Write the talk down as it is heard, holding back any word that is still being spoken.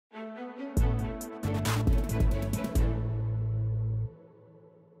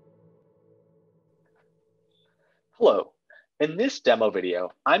Hello. In this demo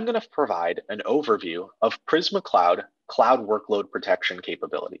video, I'm going to provide an overview of Prisma Cloud cloud workload protection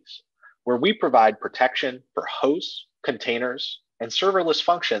capabilities, where we provide protection for hosts, containers, and serverless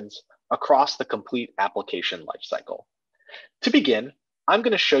functions across the complete application lifecycle. To begin, I'm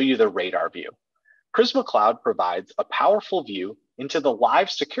going to show you the radar view. Prisma Cloud provides a powerful view into the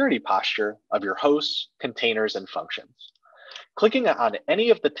live security posture of your hosts, containers, and functions. Clicking on any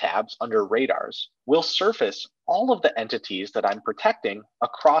of the tabs under radars will surface all of the entities that I'm protecting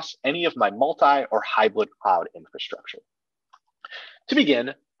across any of my multi or hybrid cloud infrastructure. To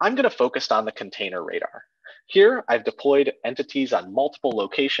begin, I'm going to focus on the container radar. Here, I've deployed entities on multiple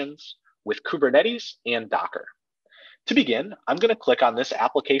locations with Kubernetes and Docker. To begin, I'm going to click on this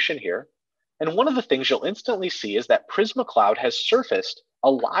application here. And one of the things you'll instantly see is that Prisma Cloud has surfaced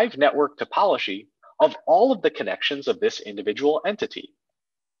a live network topology of all of the connections of this individual entity.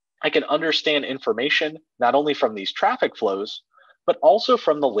 I can understand information not only from these traffic flows, but also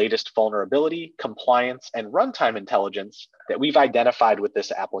from the latest vulnerability, compliance, and runtime intelligence that we've identified with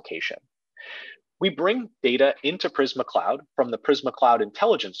this application. We bring data into Prisma Cloud from the Prisma Cloud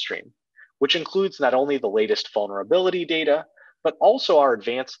intelligence stream, which includes not only the latest vulnerability data, but also our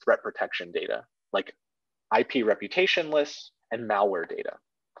advanced threat protection data, like IP reputation lists and malware data.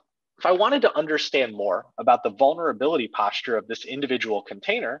 If I wanted to understand more about the vulnerability posture of this individual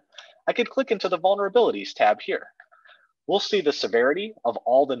container, I could click into the Vulnerabilities tab here. We'll see the severity of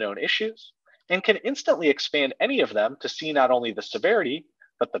all the known issues and can instantly expand any of them to see not only the severity,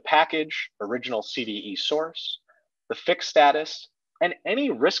 but the package, original CVE source, the fixed status, and any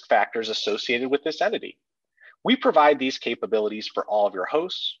risk factors associated with this entity. We provide these capabilities for all of your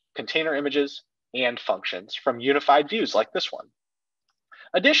hosts, container images, and functions from unified views like this one.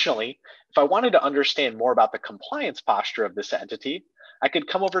 Additionally, if I wanted to understand more about the compliance posture of this entity, I could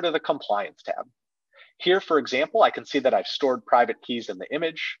come over to the Compliance tab. Here, for example, I can see that I've stored private keys in the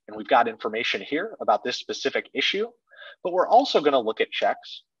image, and we've got information here about this specific issue, but we're also going to look at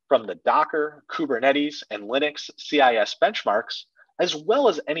checks from the Docker, Kubernetes, and Linux CIS benchmarks, as well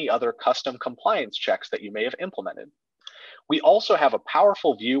as any other custom compliance checks that you may have implemented. We also have a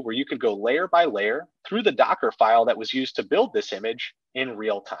powerful view where you could go layer by layer through the Docker file that was used to build this image in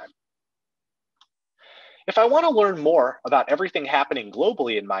real time. If I want to learn more about everything happening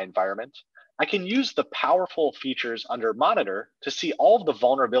globally in my environment, I can use the powerful features under Monitor to see all of the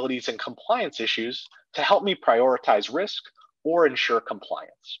vulnerabilities and compliance issues to help me prioritize risk or ensure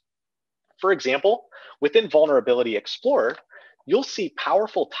compliance. For example, within Vulnerability Explorer, you'll see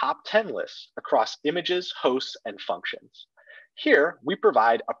powerful top 10 lists across images, hosts, and functions. Here, we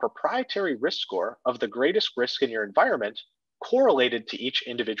provide a proprietary risk score of the greatest risk in your environment correlated to each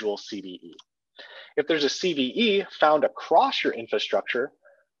individual CVE. If there's a CVE found across your infrastructure,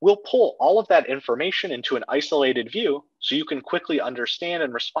 we'll pull all of that information into an isolated view so you can quickly understand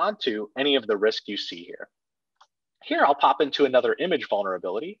and respond to any of the risk you see here. Here, I'll pop into another image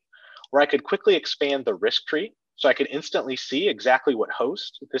vulnerability where I could quickly expand the risk tree so I could instantly see exactly what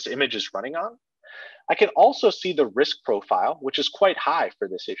host this image is running on. I can also see the risk profile, which is quite high for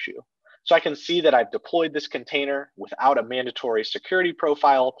this issue. So I can see that I've deployed this container without a mandatory security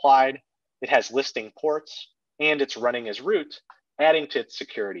profile applied. It has listing ports, and it's running as root, adding to its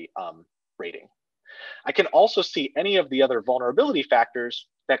security rating. I can also see any of the other vulnerability factors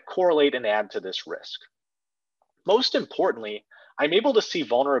that correlate and add to this risk. Most importantly, I'm able to see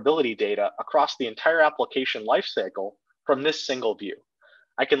vulnerability data across the entire application lifecycle from this single view.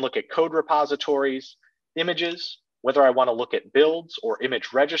 I can look at code repositories, images, whether I want to look at builds or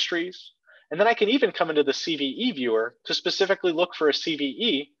image registries, and then I can even come into the CVE viewer to specifically look for a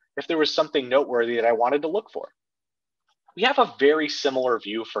CVE if there was something noteworthy that I wanted to look for. We have a very similar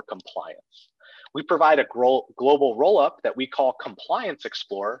view for compliance. We provide a global rollup that we call Compliance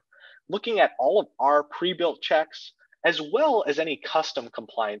Explorer, looking at all of our pre-built checks, as well as any custom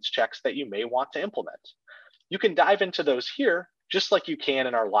compliance checks that you may want to implement. You can dive into those here, just like you can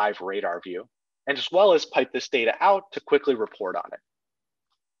in our live radar view, and as well as pipe this data out to quickly report on it.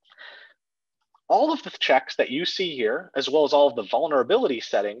 All of the checks that you see here, as well as all of the vulnerability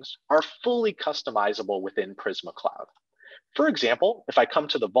settings, are fully customizable within Prisma Cloud. For example, if I come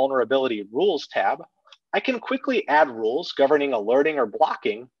to the Vulnerability Rules tab, I can quickly add rules governing alerting or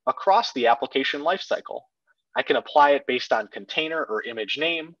blocking across the application lifecycle. I can apply it based on container or image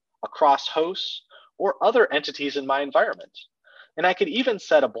name, across hosts, or other entities in my environment. And I could even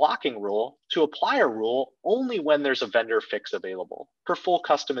set a blocking rule to apply a rule only when there's a vendor fix available for full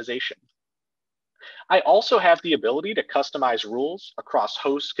customization. I also have the ability to customize rules across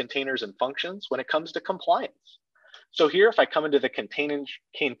hosts, containers, and functions when it comes to compliance. So here, if I come into the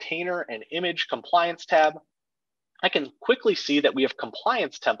container and image compliance tab, I can quickly see that we have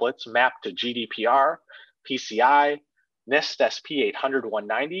compliance templates mapped to GDPR, PCI, NIST SP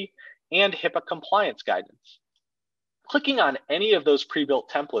 800-190, and HIPAA compliance guidance. Clicking on any of those pre-built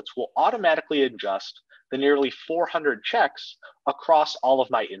templates will automatically adjust the nearly 400 checks across all of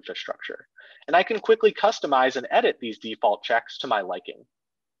my infrastructure. And I can quickly customize and edit these default checks to my liking.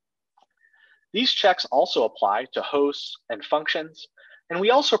 These checks also apply to hosts and functions, and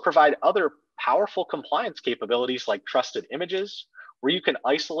we also provide other powerful compliance capabilities like trusted images, where you can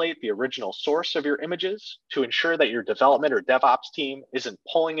isolate the original source of your images to ensure that your development or DevOps team isn't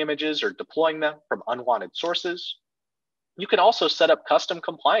pulling images or deploying them from unwanted sources. You can also set up custom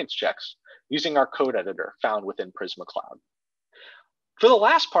compliance checks using our code editor found within Prisma Cloud. For the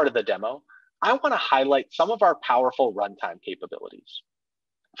last part of the demo, I want to highlight some of our powerful runtime capabilities.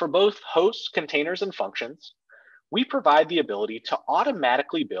 For both hosts, containers, and functions, we provide the ability to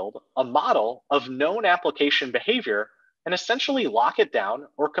automatically build a model of known application behavior and essentially lock it down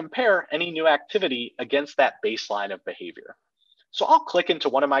or compare any new activity against that baseline of behavior. So I'll click into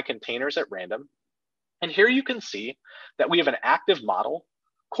one of my containers at random, and here you can see that we have an active model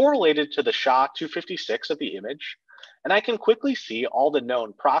correlated to the SHA-256 of the image, and I can quickly see all the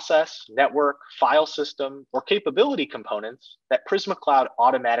known process, network, file system, or capability components that Prisma Cloud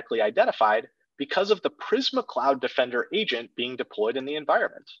automatically identified because of the Prisma Cloud Defender agent being deployed in the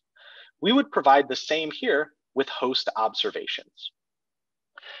environment. We would provide the same here with host observations.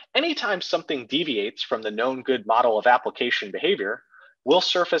 Anytime something deviates from the known good model of application behavior, we'll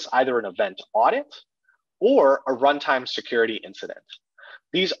surface either an event audit or a runtime security incident.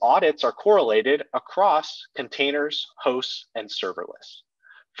 These audits are correlated across containers, hosts, and serverless.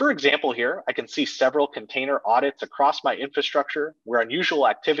 For example here, I can see several container audits across my infrastructure where unusual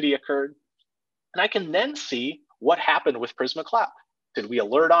activity occurred. And I can then see what happened with Prisma Cloud. Did we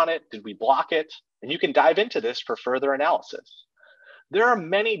alert on it? Did we block it? And you can dive into this for further analysis. There are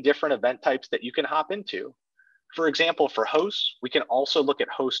many different event types that you can hop into. For example, for hosts, we can also look at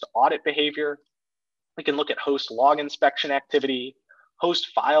host audit behavior. We can look at host log inspection activity, host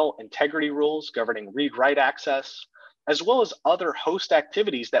file integrity rules governing read-write access, as well as other host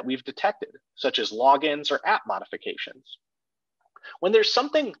activities that we've detected, such as logins or app modifications. When there's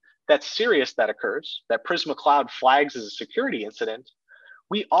something that's serious that occurs, that Prisma Cloud flags as a security incident,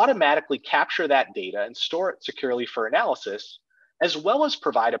 we automatically capture that data and store it securely for analysis, as well as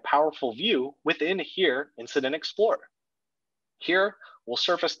provide a powerful view within here, Incident Explorer. Here, we'll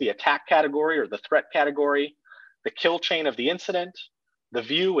surface the attack category or the threat category, the kill chain of the incident, the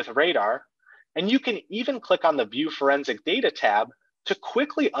view with radar, and you can even click on the View Forensic Data tab to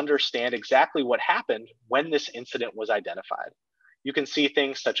quickly understand exactly what happened when this incident was identified. You can see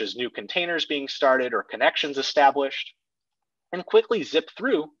things such as new containers being started or connections established, and quickly zip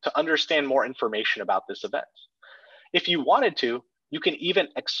through to understand more information about this event. If you wanted to, you can even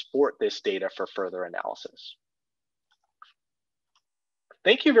export this data for further analysis.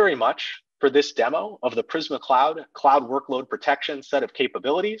 Thank you very much for this demo of the Prisma Cloud Cloud Workload Protection set of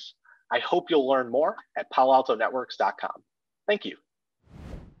capabilities. I hope you'll learn more at paloaltonetworks.com. Thank you.